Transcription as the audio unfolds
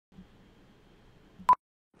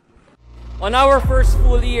On our first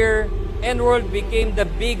full year, NWorld became the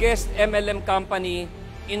biggest MLM company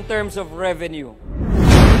in terms of revenue.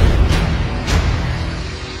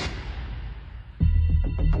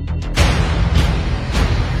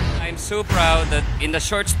 I'm so proud that in the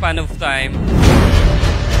short span of time,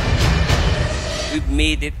 we've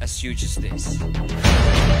made it as huge as this.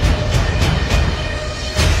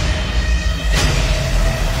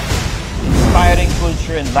 Inspiring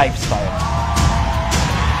culture and lifestyle.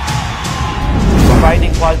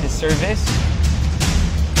 Providing quality service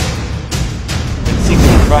with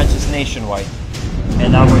 16 branches nationwide.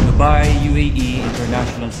 And our Dubai, UAE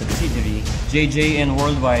international subsidiary,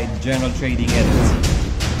 Nworldwide General Trading LLC.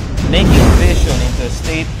 Making vision into a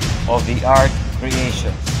state-of-the-art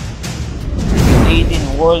creations. With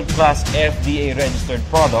 18 world-class FDA-registered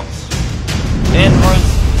products,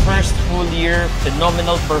 NWorld's first full-year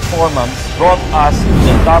phenomenal performance brought us to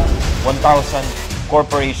the top 1,000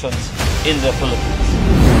 corporations in the Philippines.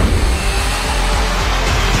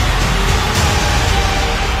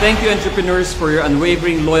 Thank you, entrepreneurs, for your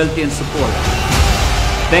unwavering loyalty and support.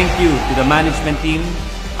 Thank you to the management team,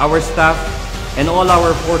 our staff, and all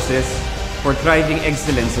our forces for driving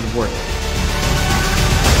excellence at work.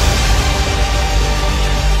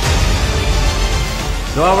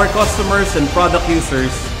 To our customers and product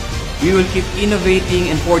users, we will keep innovating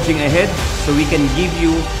and forging ahead so we can give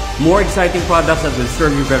you more exciting products that will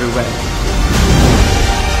serve you very well.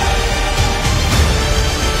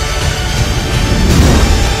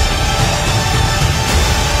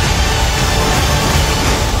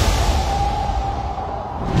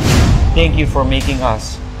 Thank you for making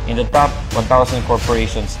us in the top 1,000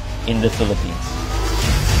 corporations in the Philippines.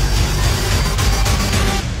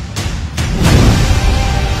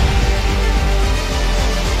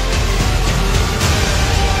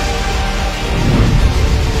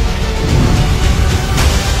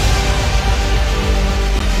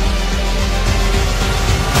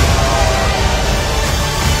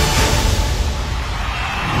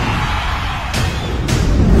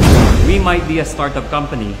 We might be a startup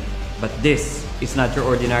company, but this is not your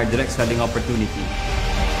ordinary direct selling opportunity.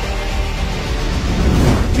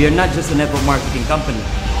 We are not just a network marketing company.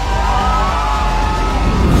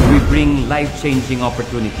 We bring life-changing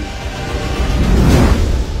opportunity.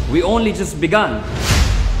 We only just begun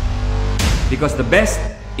because the best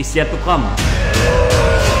is yet to come.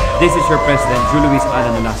 This is your President, Julius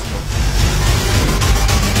Alan Nolasco.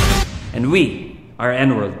 And we are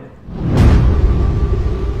NWorld.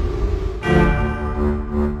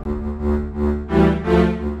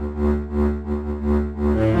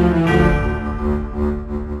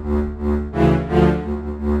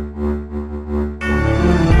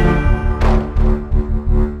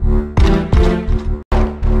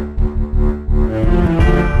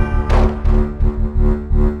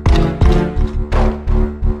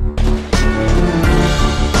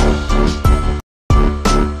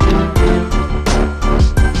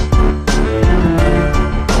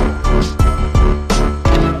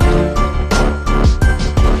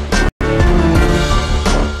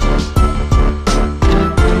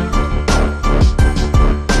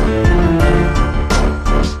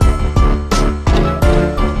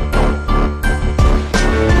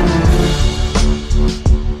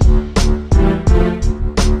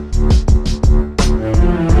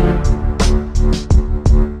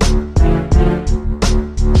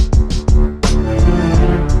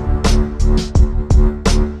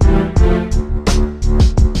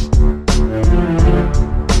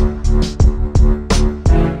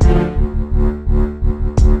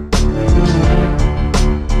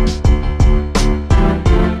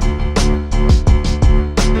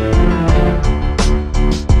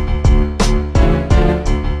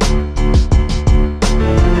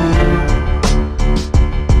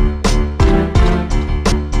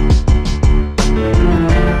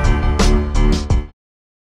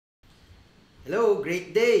 Hello,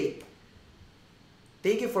 great day!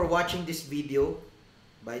 Thank you for watching this video.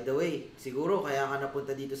 By the way, siguro kaya ka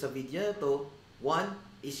napunta dito sa video na to, one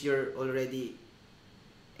is you're already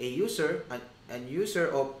a user, an user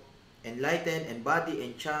of Nlighten, Embody,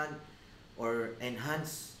 Enchant, or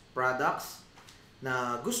Enhance products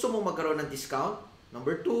na gusto mong magkaroon ng discount.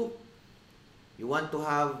 Number two, you want to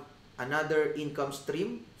have another income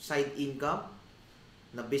stream, side income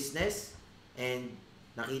na business, and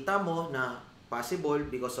nakita mo na possible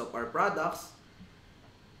because of our products,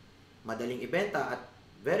 madaling ibenta at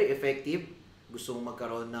very effective, gusto mong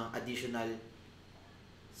magkaroon ng additional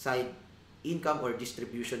side income or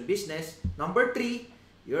distribution business. Number 3,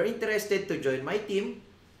 you're interested to join my team,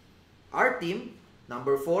 our team.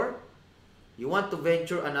 Number 4, you want to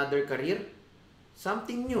venture another career,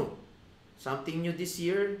 something new, something new this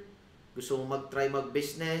year, gusto mo mag-try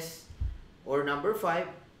mag-business, or number 5,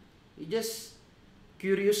 you just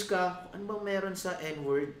curious ka, ano bang meron sa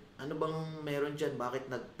NWorld? Ano bang meron dyan? Bakit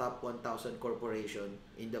nag-top 1,000 corporation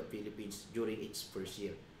in the Philippines during its first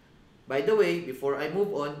year? By the way, before I move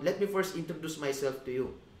on, let me first introduce myself to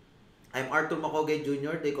you. I'm Arthur Macogay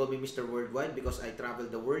Jr. They call me Mr. Worldwide because I travel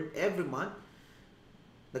the world every month.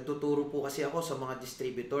 Nagtuturo po kasi ako sa mga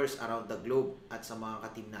distributors around the globe at sa mga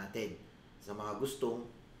ka-team natin. Sa mga gustong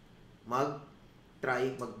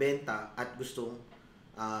mag-try, magbenta at gustong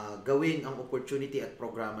gawin ang opportunity at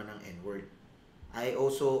programa ng NWorld. I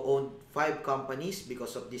also own 5 companies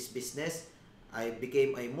because of this business. I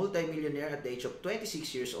became a multi-millionaire at the age of 26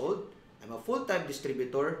 years old. I'm a full-time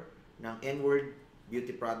distributor ng NWorld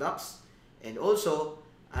Beauty Products. And also,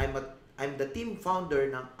 I'm the team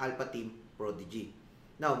founder ng Alpha Team Prodigy.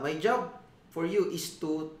 Now, my job for you is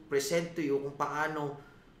to present to you kung paano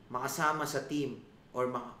makasama sa team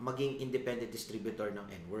or maging independent distributor ng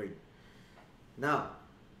NWorld. Now,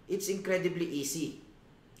 it's incredibly easy.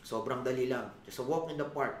 Sobrang dali lang. Just a walk in the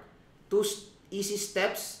park. 2 easy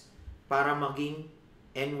steps para maging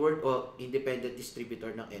NWorld o independent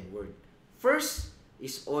distributor ng NWorld. First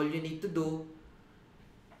is all you need to do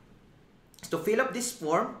is to fill up this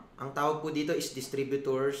form. Ang tawag po dito is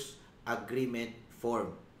Distributor's Agreement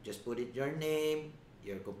Form. Just put it your name,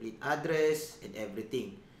 your complete address, and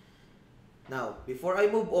everything. Now, before I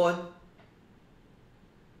move on,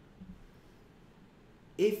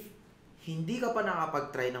 if hindi ka pa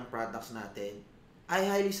nakapag-try ng products natin, I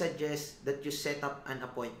highly suggest that you set up an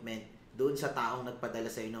appointment doon sa taong nagpadala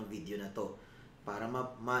sa iyo ng video na to para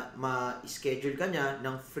ma-schedule ka niya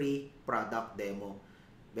ng free product demo.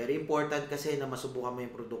 Very important kasi na masubukan mo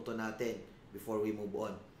yung produkto natin before we move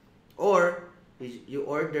on. Or you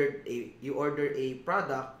order a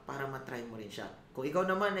product para matry mo rin siya. Kung ikaw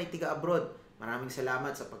naman ay tiga abroad, maraming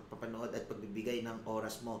salamat sa pagpapanood at pagbibigay ng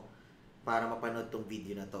oras mo para mapanood tong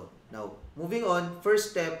video na to. Now, moving on,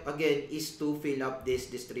 first step again is to fill up this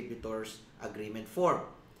distributor's agreement form.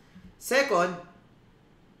 Second,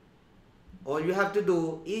 all you have to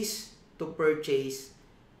do is to purchase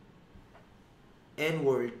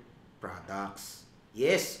NWorld products.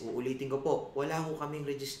 Yes, uulitin ko po, wala ho kaming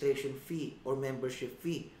registration fee or membership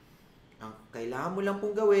fee. Ang kailangan mo lang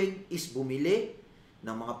pong gawin is bumili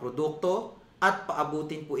ng mga produkto at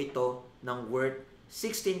paabutin po ito ng worth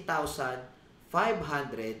 16,500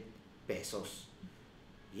 pesos.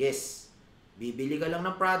 Yes, bibili ka lang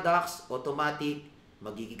ng products, automatic,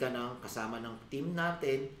 magiging ka ng kasama ng team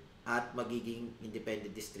natin at magiging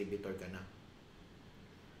independent distributor ka na.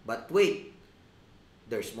 But wait,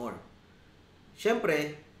 there's more.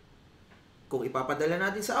 Siyempre, kung ipapadala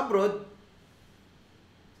natin sa abroad,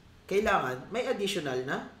 kailangan may additional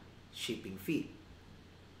na shipping fee.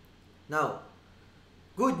 Now,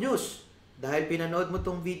 good news! Dahil pinanood mo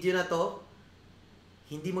tong video na to,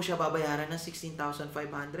 hindi mo siya babayaran ng 16,500.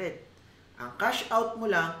 Ang cash out mo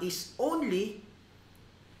lang is only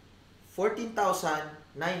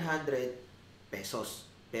 14,900 pesos.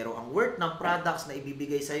 Pero ang worth ng products na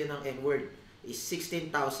ibibigay sa'yo ng NWorld is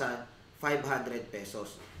 16,500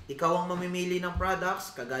 pesos. Ikaw ang mamimili ng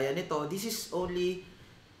products, kagaya nito. This is only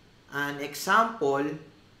an example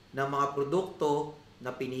ng mga produkto na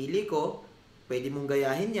pinili ko. Pwede mong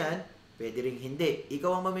gayahin yan, pwede ring hindi.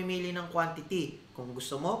 Ikaw ang mamimili ng quantity. Kung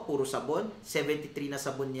gusto mo, puro sabon, 73 na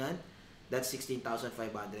sabon yan, that's 16,500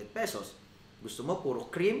 pesos. Gusto mo,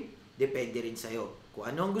 puro cream, depende rin sa'yo. Kung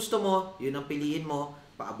ano ang gusto mo, yun ang piliin mo,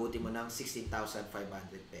 paabutin mo ng 16,500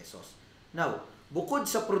 pesos. Now, bukod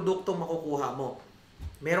sa produktong makukuha mo,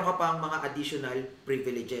 meron ka pang mga additional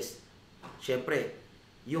privileges. Siyempre,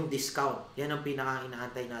 yung discount, yan ang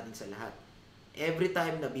pinaka-inaantay natin sa lahat. Every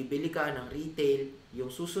time na bibili ka ng retail, yung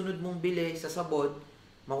susunod mong bili sa sabon,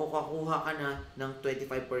 makukuha ka na ng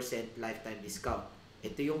 25% lifetime discount.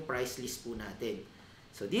 Ito yung price list po natin.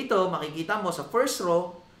 So dito, makikita mo sa first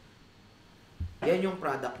row, yan yung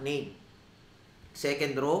product name.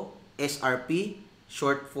 Second row, SRP,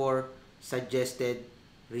 short for Suggested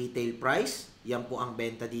Retail Price. Yan po ang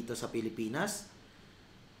benta dito sa Pilipinas.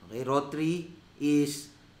 Okay, row 3 is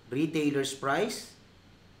Retailer's Price.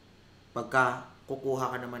 Pagka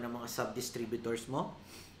kukuha ka naman ng mga sub-distributors mo.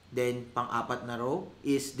 Then, pang-apat na row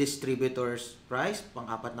is Distributor's Price.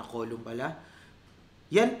 Pang-apat na column pala.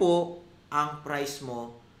 Yan po ang price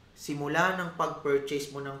mo simula ng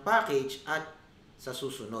pag-purchase mo ng package at sa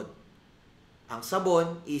susunod. Ang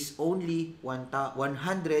sabon is only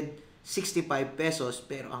 165 pesos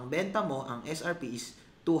pero ang benta mo, ang SRP is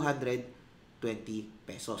 220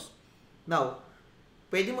 pesos. Now,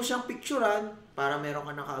 pwede mo siyang picturean para meron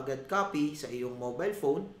ka na kaagad copy sa iyong mobile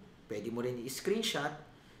phone. pwede mo rin i-screenshot.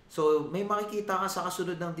 So, may makikita ka sa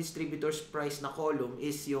kasunod ng distributor's price na column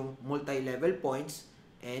is yung multi-level points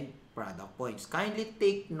and product points. Kindly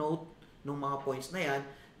take note ng mga points na yan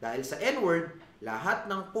dahil sa NWorld, lahat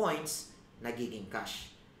ng points nagiging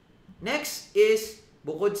cash. Next is,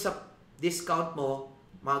 bukod sa discount mo,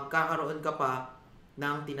 magkakaroon ka pa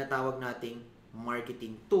ng tinatawag nating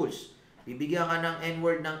marketing tools. Bibigyan ka ng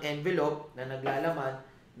NWorld ng envelope na naglalaman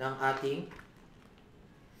ng ating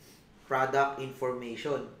product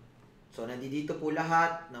information. So, nandito po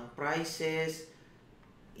lahat ng prices,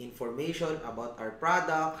 information about our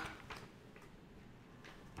product.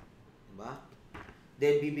 Diba?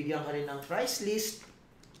 Then, bibigyan ka rin ng price list.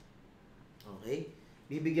 Okay?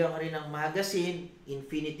 Bibigyan ka rin ng magazine,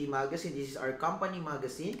 Infinity Magazine. This is our company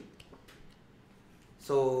magazine.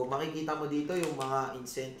 So, makikita mo dito yung mga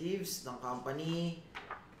incentives ng company,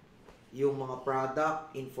 yung mga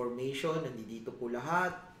product information, nandito po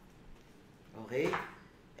lahat. Okay?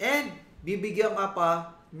 And, bibigyan ka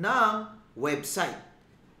pa ng website.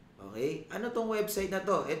 Okay? Ano tong website na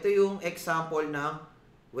to? Ito yung example ng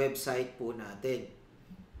website po natin.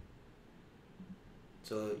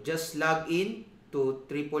 So, just log in to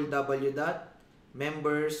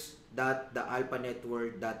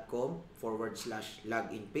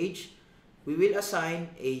www.members.thealphanetworld.com/login page. We will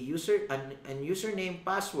assign a username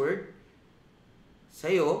password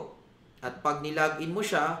sa'yo at pag nilogin mo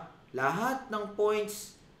siya, lahat ng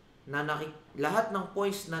points na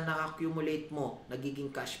na-accumulate mo,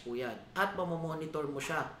 nagiging cash po yan. At mamomonitor mo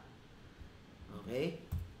siya. Okay?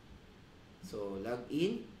 So, log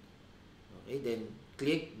in. Okay, then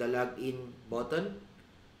click the login button.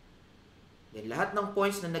 Then, lahat ng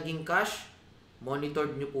points na naging cash,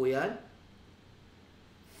 monitored nyo po yan.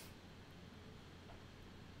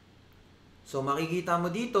 So, makikita mo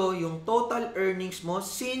dito yung total earnings mo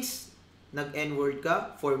since nag-NWorld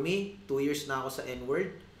ka. For me, 2 years na ako sa NWorld.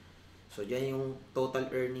 So, dyan yung total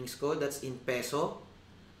earnings ko. That's in peso.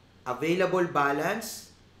 Available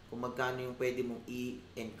balance, kung magkano yung pwede mong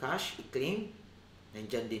i-encash, i-claim,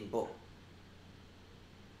 nandyan din po.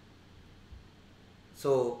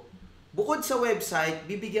 So, bukod sa website,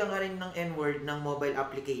 bibigyan ka rin ng NWorld ng mobile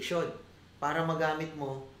application para magamit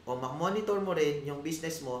mo o mag-monitor mo rin yung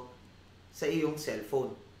business mo sa iyong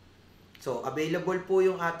cellphone. So, available po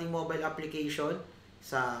yung ating mobile application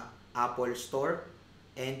sa Apple Store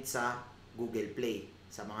and sa Google Play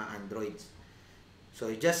sa mga Androids. So,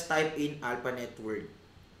 just type in AlphaNet World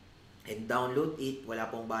and download it. Wala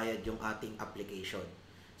pong bayad yung ating application.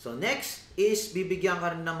 So, next is bibigyan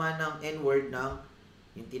ka rin naman ng NWorld ng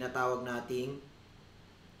yung tinatawag nating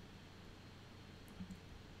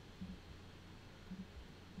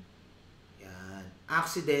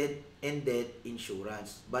accident and death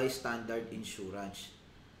insurance by Standard Insurance.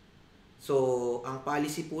 So, ang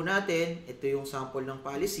policy po natin, ito yung sample ng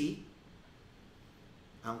policy.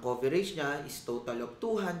 Ang coverage niya is total of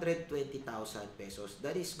 220,000 pesos.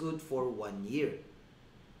 That is good for 1 year.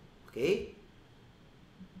 Okay?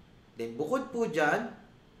 Then, bukod po dyan,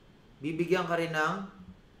 bibigyan ka rin ng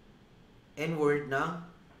NWorld ng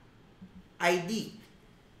ID.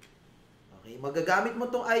 Okay? Magagamit mo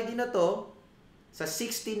tong ID na to sa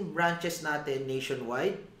 16 branches natin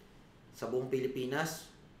nationwide, sa buong Pilipinas,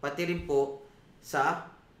 pati rin po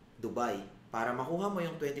sa Dubai, para makuha mo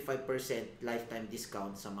yung 25% lifetime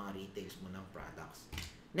discount sa mga retails mo ng products.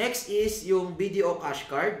 Next is yung BDO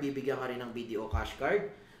cash card. Bibigyan ka rin ng BDO cash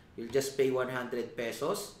card. You'll just pay 100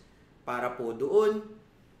 pesos para po doon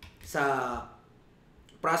sa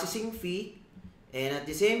processing fee, and at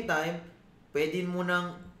the same time, pwede mo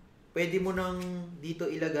nang dito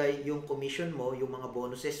ilagay yung commission mo, yung mga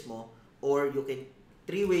bonuses mo, or you can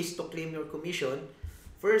 3 ways to claim your commission.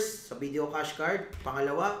 First, sa BDO cash card.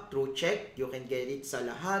 Pangalawa, through check. You can get it sa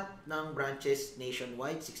lahat ng branches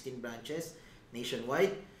nationwide, 16 branches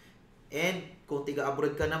nationwide. And kung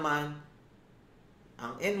tiga-abroad ka naman,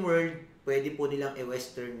 ang NWorld, pwede po nilang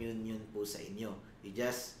i-Western Union po sa inyo. You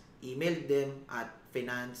just email them at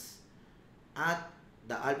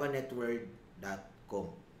finance@thealphanetworld.com.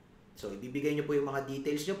 So, ibibigay nyo po yung mga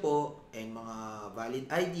details nyo po and mga valid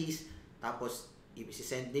IDs, tapos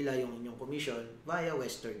i-send nila yung inyong commission via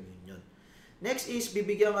Western Union. Next is,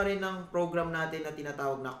 bibigyan ka rin ng program natin na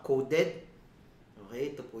tinatawag na coded.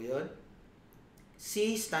 Okay, ito po yun.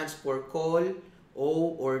 C stands for call,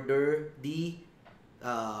 O, order, D,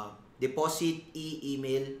 deposit, E,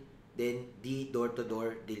 email, then D,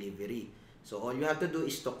 door-to-door delivery. So, all you have to do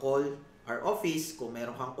is to call our office kung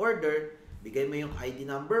meron kang order, bigay mo yung ID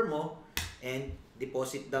number mo, and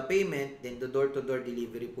deposit the payment, then the door-to-door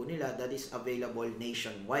delivery po nila, that is available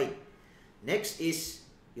nationwide. Next is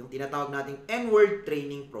yung tinatawag nating NWorld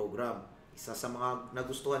training program. Isa sa mga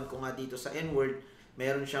nagustuhan ko nga dito sa NWorld,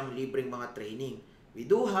 meron siyang libreng mga training. We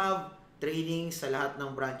do have training sa lahat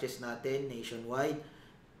ng branches natin nationwide.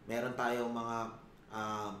 Meron tayong mga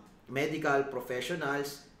medical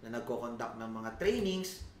professionals na nagko-conduct ng mga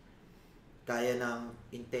trainings, kaya ng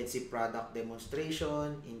intensive product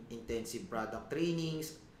demonstration, intensive product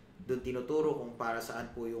trainings. Doon tinuturo kung para saan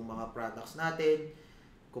po yung mga products natin,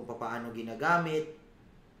 kung paano ginagamit,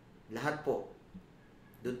 lahat po.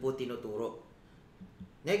 Doon po tinuturo.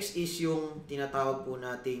 Next is yung tinatawag po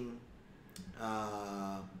nating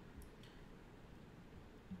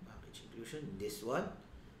package inclusion, this one.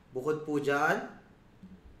 Bukod po dyan,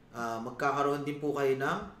 magkakaroon din po kayo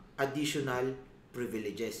ng additional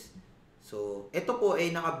privileges. So, ito po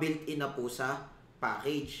ay naka-built-in na po sa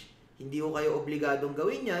package. Hindi po kayo obligadong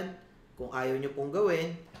gawin yan kung ayaw nyo pong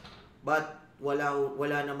gawin. But,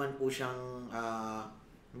 wala naman po siyang,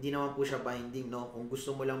 hindi naman po siya binding, no? Kung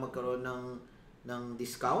gusto mo lang magkaroon ng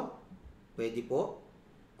discount, pwede po.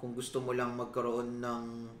 Kung gusto mo lang magkaroon ng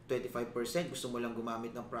 25%, gusto mo lang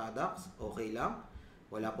gumamit ng products, okay lang.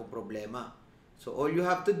 Wala pong problema. So, all you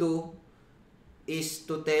have to do is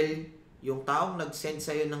to tell yung taong nag-send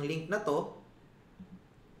sa'yo ng link na to,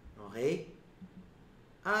 okay?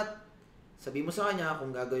 At sabi mo sa kanya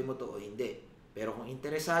kung gagawin mo to o hindi. Pero kung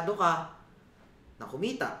interesado ka na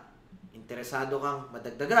kumita, interesado kang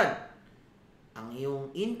madagdagan ang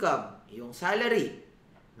iyong income, iyong salary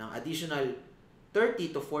ng additional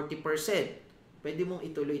 30 to 40%, pwede mong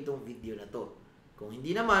ituloy itong video na to. Kung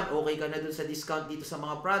hindi naman, okay ka na dun sa discount dito sa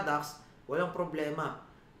mga products, walang problema.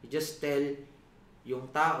 You just tell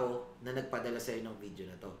yung tao na nagpadala sa'yo ng video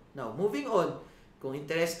na to. Now, moving on, kung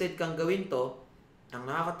interested kang gawin to, ang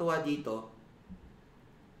nakakatuwa dito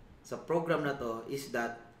sa program na to is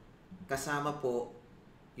that kasama po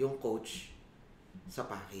yung coach sa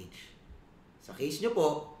package. Sa case nyo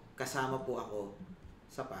po, kasama po ako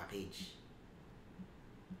sa package.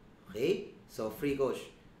 Okay? So, free coach.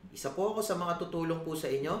 Isa po ako sa mga tutulong po sa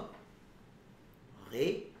inyo.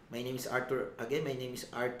 Okay? My name is Arthur. Again, my name is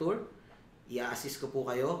Arthur. I-assist ko po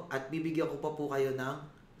kayo at bibigyan ko pa po kayo ng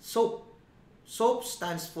SOAP. SOAP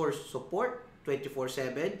stands for Support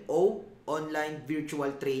 24/7 o Online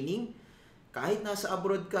Virtual Training. Kahit nasa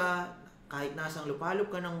abroad ka, kahit nasa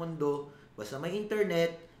lupalop ka ng mundo, basta may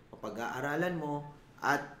internet, mapag-aaralan mo,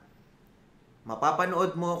 at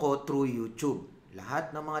mapapanood mo ko through YouTube.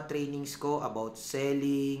 Lahat ng mga trainings ko about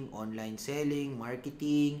selling, online selling,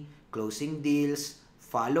 marketing, closing deals,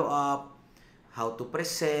 follow-up, how to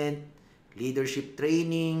present, leadership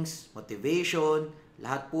trainings, motivation,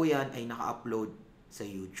 lahat po yan ay naka-upload sa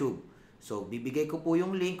YouTube. So, bibigay ko po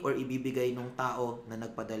yung link or ibibigay ng tao na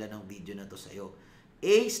nagpadala ng video na to sa'yo.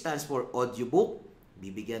 A stands for audiobook.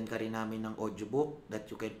 Bibigyan ka rin namin ng audiobook that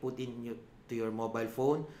you can put to your mobile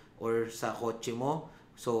phone or sa kotse mo.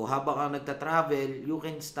 So, habang ka nagta-travel, you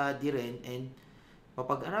can study rin and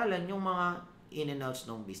papag-aralan yung mga in and outs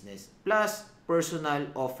ng business. Plus,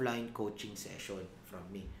 personal offline coaching session from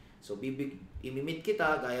me. So, i-meet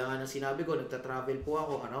kita, gaya nga ng sinabi ko, nagta-travel po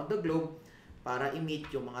ako around the globe para i-meet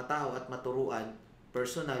yung mga tao at maturuan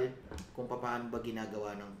personal kung paano ba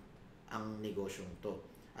ginagawa ng ang negosyong to.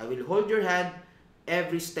 I will hold your hand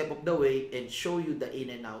every step of the way and show you the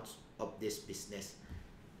in and outs of this business.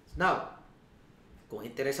 Now, kung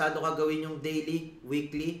interesado ka gawin yung daily,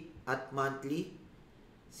 weekly, at monthly,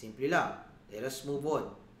 simple lang. Let us move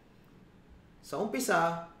on. Sa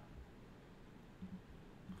umpisa,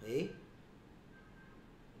 okay,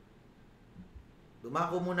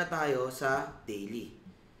 dumako muna tayo sa daily.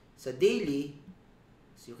 Sa daily,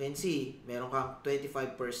 as you can see, meron kang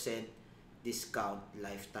 25% discount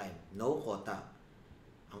lifetime. No quota.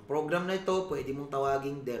 Ang program na ito, pwede mong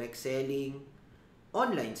tawaging direct selling,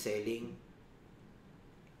 online selling,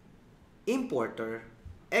 importer,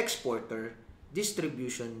 exporter,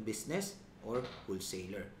 distribution business, or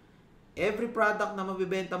wholesaler. Every product na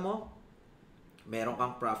mabibenta mo, meron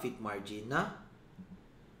kang profit margin na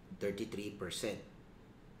 33%.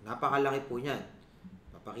 Napakalaki po niyan.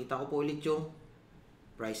 Papakita ko po ulit yung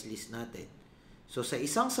price list natin. So, sa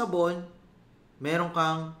isang sabon, meron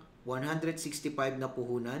kang 165 na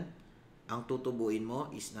puhunan. Ang tutubuin mo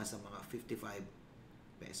is nasa mga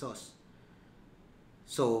 55 pesos.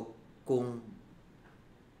 So, kung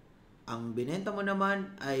ang binenta mo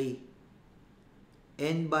naman ay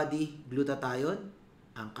N-body glutathione,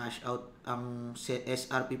 ang cash out, ang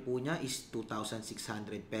SRP po niya is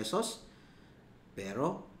 2,600 pesos.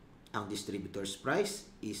 Pero, ang distributor's price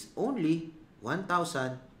is only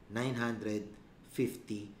 1,950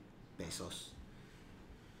 pesos.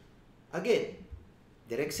 Again,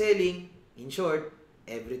 direct selling, in short,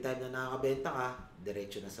 every time na nakakabenta ka,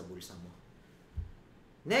 diretso na sa bulsa mo.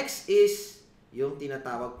 Next is yung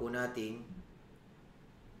tinatawag po nating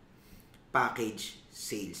package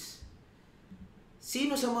sales.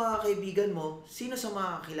 Sino sa mga kaibigan mo, sino sa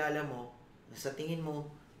mga kakilala mo, na sa tingin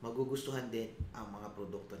mo, magugustuhan din ang mga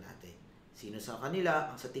produkto natin? Sino sa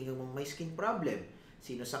kanila ang sa tingin mong may skin problem?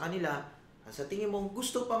 Sino sa kanila ang sa tingin mong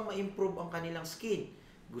gusto pang ma-improve ang kanilang skin?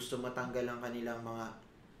 Gusto matanggal ang kanilang mga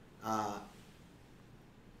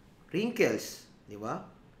wrinkles, di ba?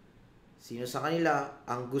 Sino sa kanila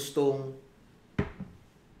ang gustong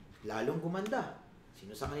lalong gumanda?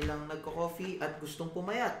 Sino sa kanilang nagko-coffee at gustong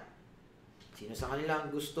pumayat? Sino sa kanila ang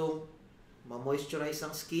gustong ma-moisturize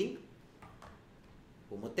ang skin?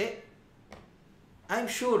 Pumuti? I'm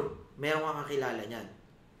sure meron kang kakilala niyan.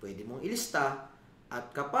 Pwede mong ilista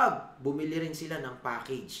at kapag bumili rin sila ng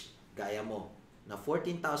package, gaya mo, na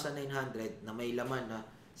 14,900 na may laman na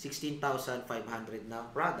 16,500 na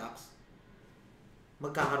products,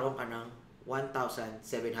 magkakaroon ka ng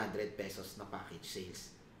 1,700 pesos na package sales.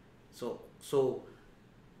 So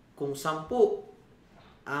kung 10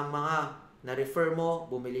 ang mga na-refer mo,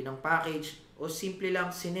 bumili ng package, o simple lang,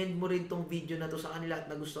 sinend mo rin tong video na to sa kanila at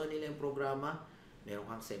nagustuhan nila yung programa, meron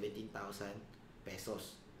kang 17,000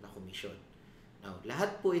 pesos na commission. Now,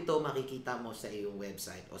 lahat po ito makikita mo sa iyong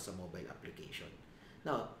website o sa mobile application.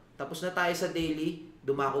 Now, tapos na tayo sa daily,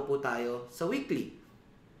 dumako po tayo sa weekly.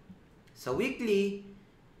 Sa weekly,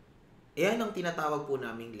 ayan ang tinatawag po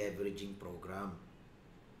naming leveraging program.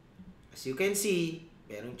 As you can see,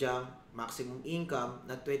 meron diyang maximum income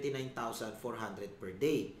na 29,400 per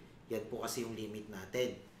day. Yan po kasi yung limit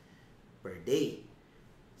natin per day.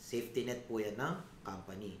 Safety net po yan ng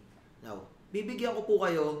company. Now, bibigyan ko po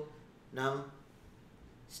kayo ng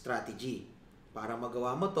strategy para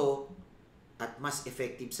magawa mo to at mas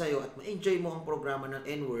effective sa'yo at ma-enjoy mo ang programa ng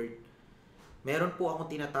NWorld. Meron po akong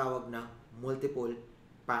tinatawag na multiple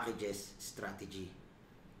packages strategy.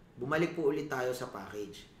 Bumalik po ulit tayo sa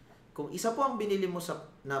package. Kung isa po ang binili mo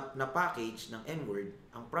na package ng NWorld,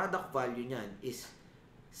 ang product value niyan is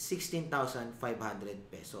 16,500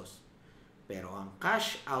 pesos. Pero ang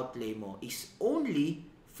cash outlay mo is only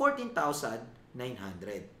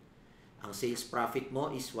 14,900. Ang sales profit mo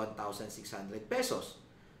is 1,600 pesos.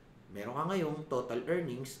 Meron ka ngayong total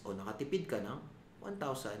earnings o nakatipid ka ng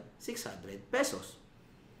 1,600 pesos.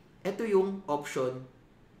 Ito yung option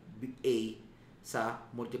A sa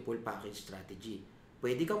multiple package strategy.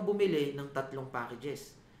 Pwede kang bumili ng 3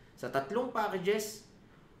 packages. Sa 3 packages,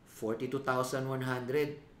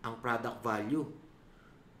 42,100 ang product value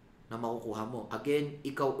na makukuha mo. Again,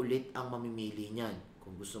 ikaw ulit ang mamimili niyan.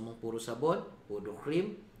 Kung gusto mong puro sabon, puro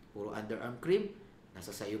cream, puro underarm cream,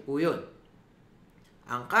 nasa sayo po yun.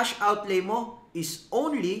 Ang cash outlay mo is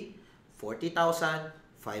only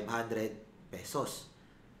 40,500 pesos.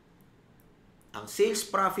 Ang sales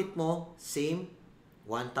profit mo, same,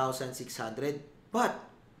 1,600. But,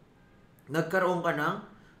 nagkaroon ka ng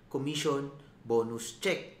commission bonus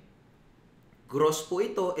check. Gross po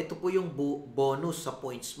ito po yung bonus sa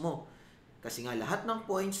points mo. Kasi nga lahat ng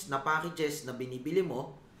points na packages na binibili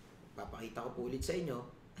mo, papakita ko po ulit sa inyo,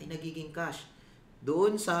 ay nagiging cash.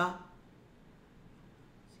 Doon sa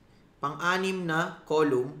pang-anim na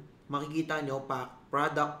column, makikita nyo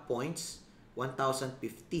product points,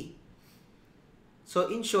 1,050. So,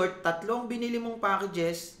 in short, 3 binili mong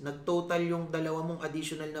packages, nag-total yung 2 mong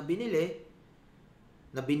additional na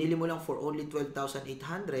binili mo lang for only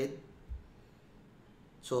 12,800.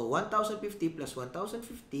 So, 1,050 plus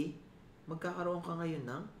 1,050, magkakaroon ka ngayon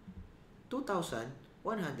ng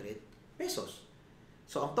 2,100 pesos.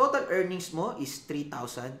 So, ang total earnings mo is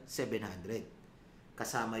 3,700.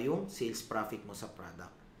 Kasama yung sales profit mo sa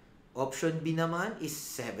product. Option B naman is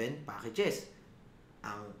 7 packages.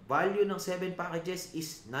 Ang value ng 7 packages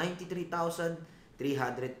is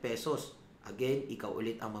 93,300 pesos. Again, ikaw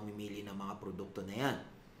ulit ang mamimili ng mga produkto na yan.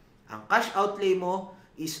 Ang cash outlay mo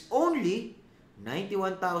is only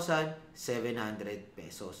 91,700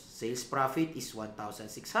 pesos. Sales profit is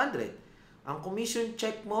 1,600. Ang commission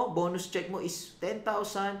check mo, bonus check mo is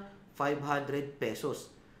 10,500 pesos.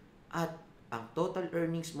 At ang total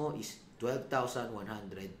earnings mo is 12,102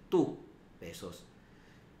 pesos.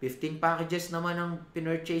 15 packages naman ang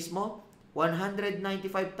pinurchase mo,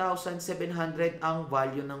 195,700 ang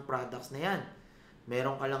value ng products na yan.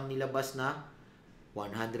 Meron ka lang nilabas na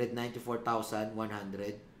 194,100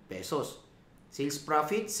 pesos. Sales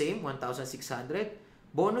profit, same, 1,600.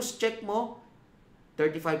 Bonus check mo,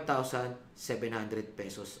 35,700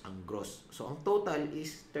 pesos ang gross. So, ang total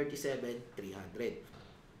is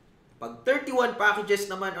 37,300. Pag 31 packages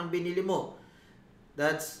naman ang binili mo,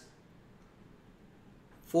 that's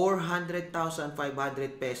 400,500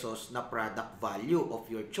 pesos na product value of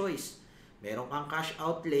your choice. Meron kang cash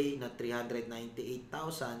outlay na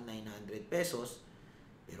 398,900 pesos,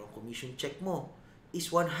 pero ang commission check mo is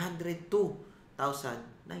 102,900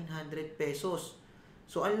 pesos.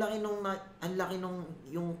 So ang laki nung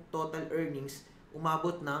yung total earnings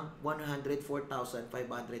umabot ng 104,500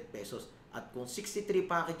 pesos. At kung 63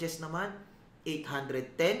 packages naman,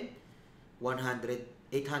 810,100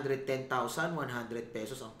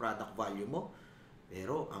 pesos ang product value mo.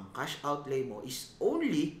 Pero ang cash outlay mo is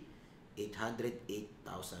only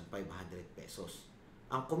 808,500 pesos.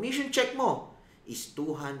 Ang commission check mo is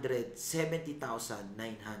 270,900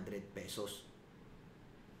 pesos.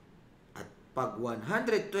 At pag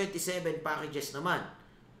 127 packages naman,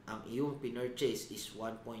 ang iyong pinurchase is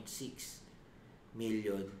 1.6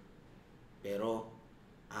 million. Pero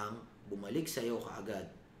ang bumalik sa iyo kaagad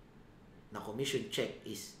na commission check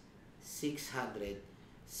is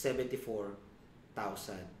 674,000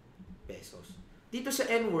 pesos. Dito sa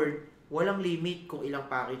NWorld, walang limit kung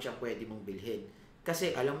ilang package ang pwede mong bilhin.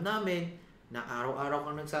 Kasi alam namin na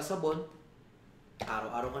araw-araw kang nagsasabon,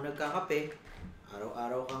 araw-araw kang nagkakape,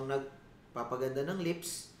 araw-araw kang nagpapaganda ng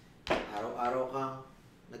lips, araw-araw kang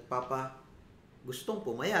gustong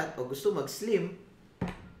pumayat o gusto mag-slim,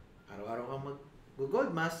 araw-araw kang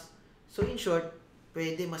mag-gold mask. So in short,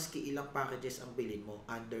 pwede maski ilang packages ang bilhin mo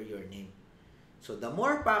under your name. So the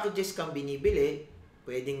more packages kang binibili,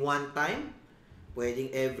 pwedeng one time,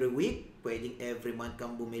 pwedeng every week, pwedeng every month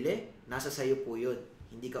kang bumili, nasa sayo po yun.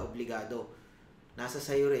 Hindi ka obligado. Nasa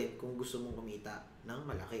sayo rin kung gusto mong kumita ng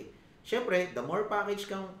malaki. Syempre, the more package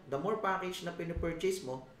na pinupurchase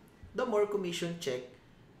mo, the more commission check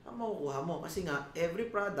ang makukuha mo. Kasi nga, every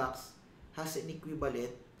product has an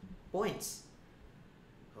equivalent points.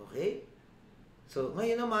 Okay? So,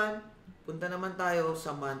 ngayon naman, punta naman tayo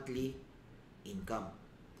sa monthly income.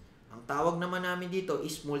 Ang tawag naman namin dito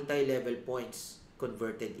is multi-level points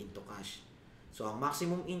converted into cash. So, ang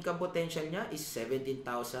maximum income potential niya is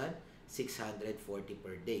 17,640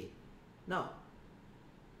 per day. Now,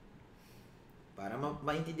 para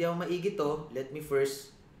maintindihan mo maigi to, let me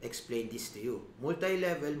first explain this to you.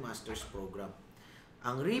 Multi-level Masters Program.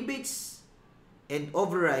 Ang rebates and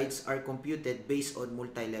overrides are computed based on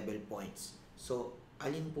multi-level points. So,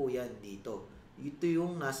 alin po yan dito? Ito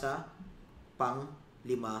yung nasa pang-5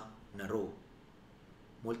 na row.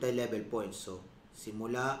 Multi-level points. So,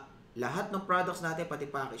 simula lahat ng products natin, pati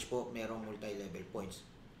package po, merong multi-level points.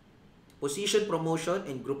 Position, promotion,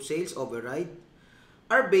 and group sales override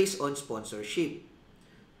are based on sponsorship.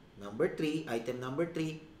 Item number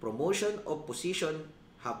 3, promotion of position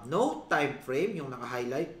have no time frame, yung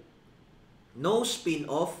naka-highlight, no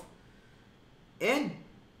spin-off, and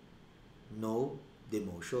no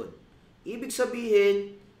demotion. Ibig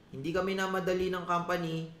sabihin, hindi kami namadali ng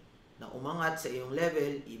company na umangat sa iyong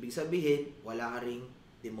level. Ibig sabihin, wala ka ring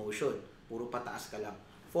demotion. Puro pataas ka lang.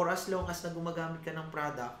 For as long as na gumagamit ka ng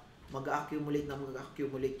product,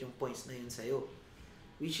 mag-accumulate yung points na yun sa'yo.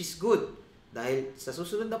 Which is good. Dahil sa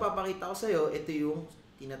susunod na papakita ko sa'yo, ito yung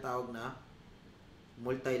tinatawag na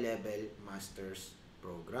multi-level masters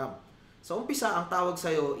program. Sa umpisa, ang tawag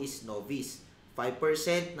sa'yo is novice.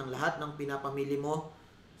 5% ng lahat ng pinapamili mo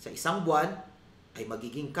sa isang buwan ay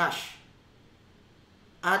magiging cash.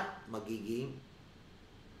 At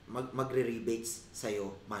magre-rebates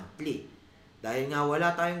sa'yo monthly. Dahil nga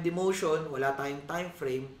wala tayong demotion, wala tayong time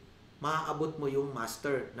frame, maaabot mo yung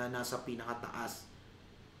master na nasa pinakataas.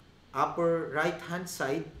 Upper right hand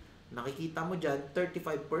side, nakikita mo dyan,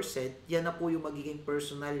 35%, yan na po yung magiging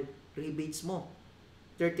personal rebates mo.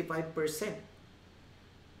 35%.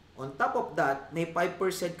 On top of that, may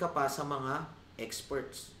 5% ka pa sa mga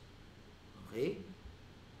experts. Okay?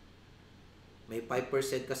 May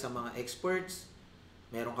 5% ka sa mga experts,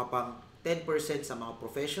 meron ka pang 10% sa mga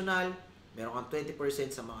professional, meron kang 20%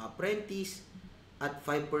 sa mga apprentice, at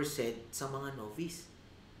 5% sa mga novice.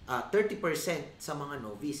 30% sa mga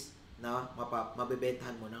novice na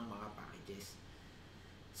mabebentahan mo ng mga packages.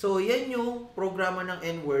 So, yan yung programa ng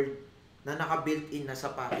NWorld na naka-built-in na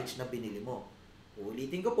sa package na binili mo.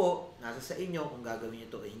 Uulitin ko po, nasa sa inyo kung gagawin nyo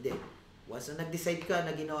to o hindi. Once na nag-decide ka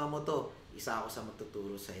na ginawa mo to, isa ako sa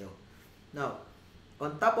magtuturo sa'yo. Now,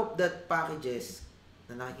 on top of that packages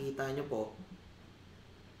na nakikita nyo po,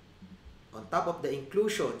 on top of the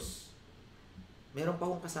inclusions, meron pa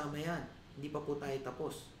akong kasama yan. Hindi pa po tayo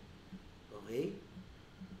tapos. Okay?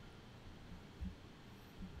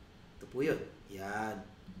 Ito po yun. Yan.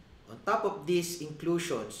 On top of these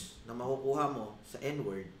inclusions na makukuha mo sa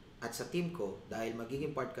NWorld at sa team ko, dahil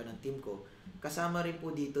magiging part ka ng team ko, kasama rin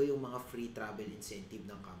po dito yung mga free travel incentive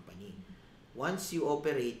ng company. Once you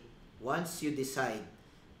operate, once you decide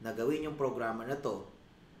na gawin yung programa na to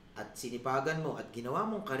at sinipagan mo at ginawa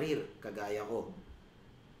mong karir kagaya ko,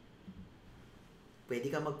 pwede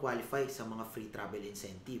ka mag-qualify sa mga free travel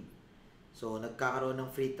incentive. So, nagkakaroon ng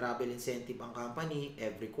free travel incentive ang company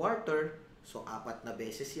every quarter. So, 4 na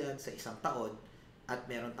beses yan sa isang taon. At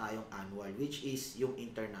meron tayong annual, which is yung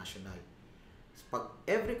international. Pag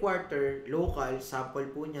every quarter, local, sample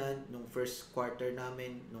po niyan, nung first quarter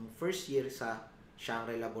namin, nung first year sa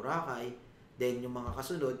Shangri-La, Boracay. Then, yung mga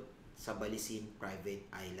kasunod, sa Balisin Private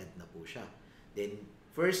Island na po siya. Then,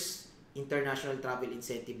 first international travel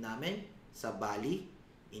incentive namin, sa Bali,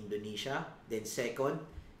 Indonesia. Then second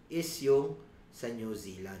is yung sa New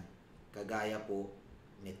Zealand. Kagaya po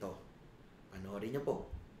nito. Panoorin niyo po.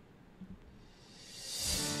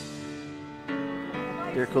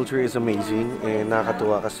 Their culture is amazing and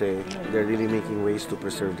nakakatuwa kasi they're really making ways to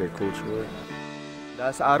preserve their culture.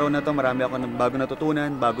 Dahil sa araw na to, marami ako bago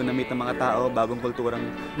natutunan, bago na-meet ng mga tao, bagong kulturang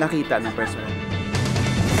nakita ng personal.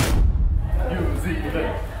 New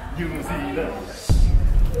Zealand! New Zealand!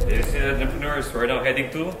 New Zealand entrepreneurs, we're now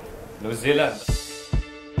heading to New Zealand.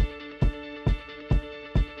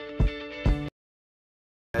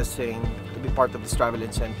 Blessing to be part of this travel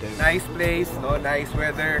incentive. Nice place, no, nice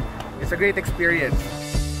weather. It's a great experience.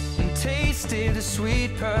 Tasted the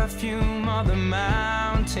sweet perfume of the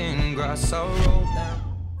mountain grass I rolled down.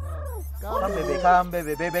 Come baby, come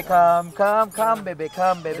baby, baby, come baby,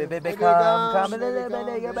 come baby, baby, come.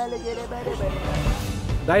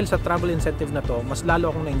 Dahil sa travel incentive na to, mas lalo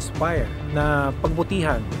akong na-inspire na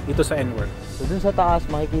pagbutihan dito sa NWorld. So dun sa taas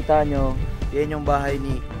makikita nyo, yan yung bahay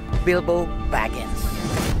ni Bilbo Baggins.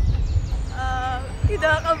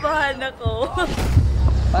 Kinakabahan ako.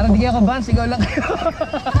 Parang di kayo kabahan, sigaw lang kayo.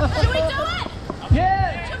 Should we do it?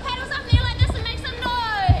 Yeah! Put your pedals up there like this and make some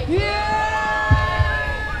noise. Yeah!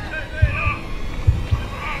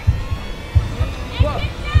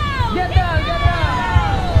 Get down! Get down!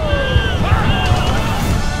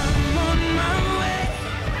 I'm on my way,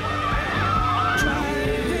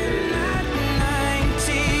 driving at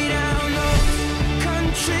 90 down those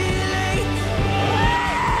country lanes.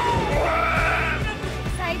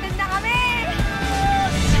 Excited na kami!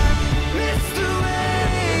 It's the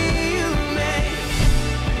way you make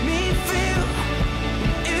me feel,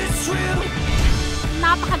 it's real.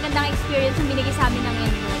 Napakagandang experience yung binigay sa amin ng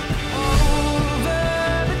NWorld.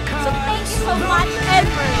 So thank you so much,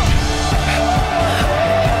 NWorld!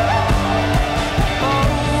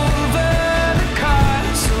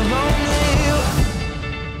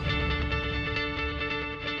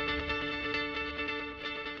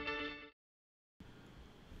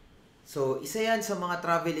 So, isa yan sa mga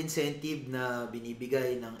travel incentive na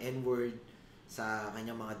binibigay ng NWorld sa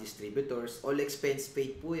kanyang mga distributors. All expense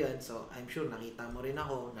paid po yan. So, I'm sure nakita mo rin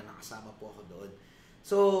ako na nakasama po ako doon.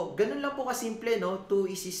 So, ganun lang po kasimple, no?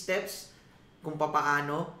 2 easy steps kung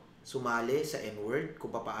papaano sumali sa NWorld,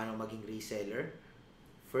 kung papaano maging reseller.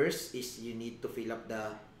 First is you need to fill up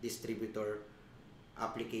the distributor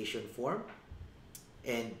application form.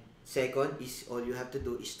 And second is all you have to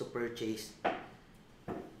do is to purchase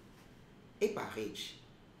a package.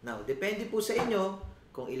 Now, depende po sa inyo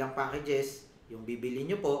kung ilang packages yung bibili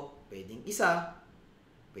nyo po. Pwedeng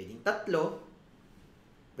 1, pwedeng 3,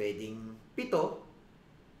 pwedeng 7,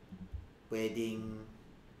 pwedeng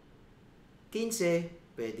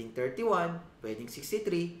 15, pwedeng 31, pwedeng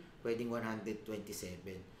 63, pwedeng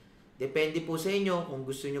 127. Depende po sa inyo kung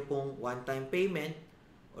gusto nyo pong one-time payment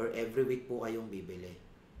or every week po kayong bibili.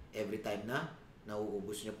 Every time na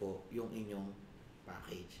nauubos nyo po yung inyong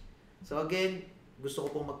package. So again, gusto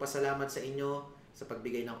ko pong magpasalamat sa inyo sa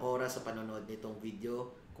pagbigay ng oras sa panonood nitong video,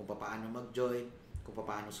 kung paano mag-join, kung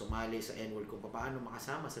paano sumali sa NWorld, kung paano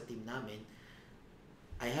makasama sa team namin.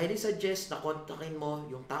 I highly suggest na kontakin mo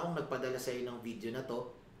yung taong nagpadala sa iyo ng video na to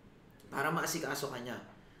para maasikaso ka niya.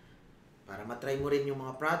 Para matry mo rin yung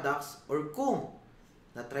mga products, or kung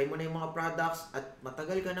na-try mo na yung mga products at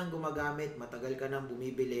matagal ka nang gumagamit, matagal ka nang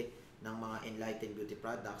bumibili ng mga Nlighten beauty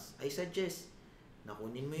products, I suggest na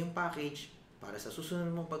kunin mo yung package para sa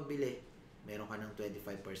susunod mong pagbili, meron ka ng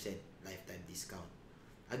 25% lifetime discount.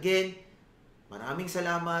 Again, maraming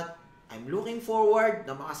salamat. I'm looking forward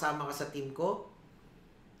na makasama ka sa team ko.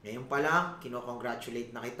 Ngayon pa lang,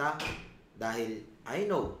 kino-congratulate na kita dahil I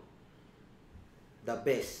know the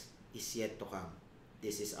best is yet to come.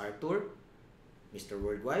 This is Arthur, Mr.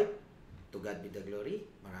 Worldwide. To God be the glory.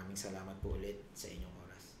 Maraming salamat po ulit sa inyong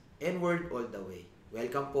oras. NWorld all the way.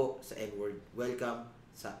 Welcome po sa NWorld. Welcome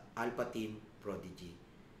sa Alpha Team Prodigy.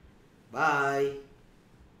 Bye!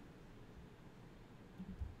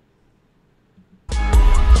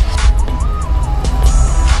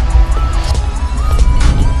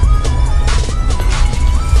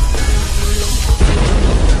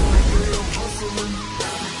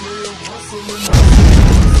 hustling.